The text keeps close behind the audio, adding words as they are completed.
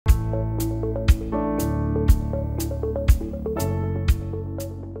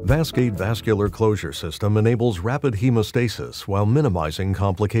VASCADE vascular closure system enables rapid hemostasis while minimizing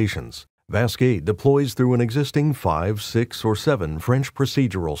complications. VASCADE deploys through an existing 5, 6, or 7 French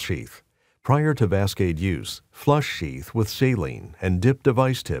procedural sheath. Prior to VASCADE use, flush sheath with saline and dip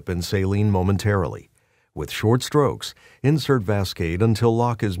device tip in saline momentarily. With short strokes, insert VASCADE until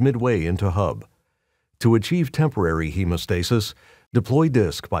lock is midway into hub. To achieve temporary hemostasis, deploy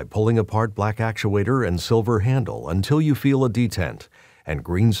disc by pulling apart black actuator and silver handle until you feel a detent and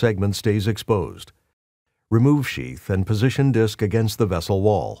green segment stays exposed. Remove sheath and position disc against the vessel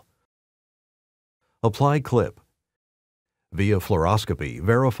wall. Apply clip. Via fluoroscopy,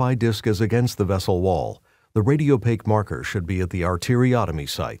 verify disc is against the vessel wall. The radiopaque marker should be at the arteriotomy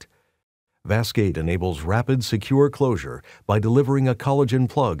site. VASCADE enables rapid, secure closure by delivering a collagen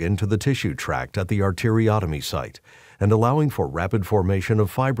plug into the tissue tract at the arteriotomy site and allowing for rapid formation of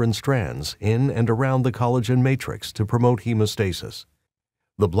fibrin strands in and around the collagen matrix to promote hemostasis.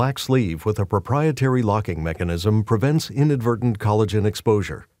 The black sleeve with a proprietary locking mechanism prevents inadvertent collagen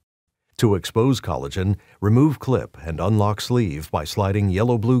exposure. To expose collagen, remove clip and unlock sleeve by sliding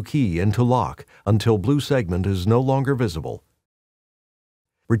yellow-blue key into lock until blue segment is no longer visible.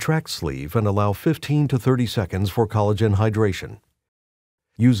 Retract sleeve and allow 15 to 30 seconds for collagen hydration.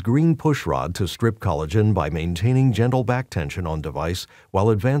 Use green push rod to strip collagen by maintaining gentle back tension on device while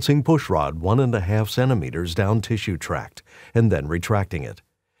advancing push rod 1.5 centimeters down tissue tract and then retracting it.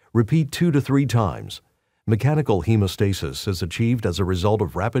 Repeat 2 to 3 times. Mechanical hemostasis is achieved as a result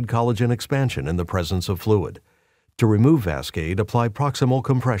of rapid collagen expansion in the presence of fluid. To remove VASCADE, apply proximal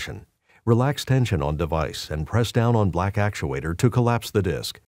compression. Relax tension on device and press down on black actuator to collapse the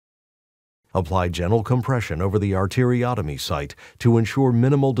disc. Apply gentle compression over the arteriotomy site to ensure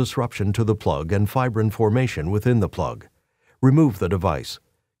minimal disruption to the plug and fibrin formation within the plug. Remove the device.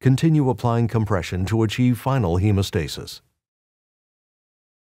 Continue applying compression to achieve final hemostasis.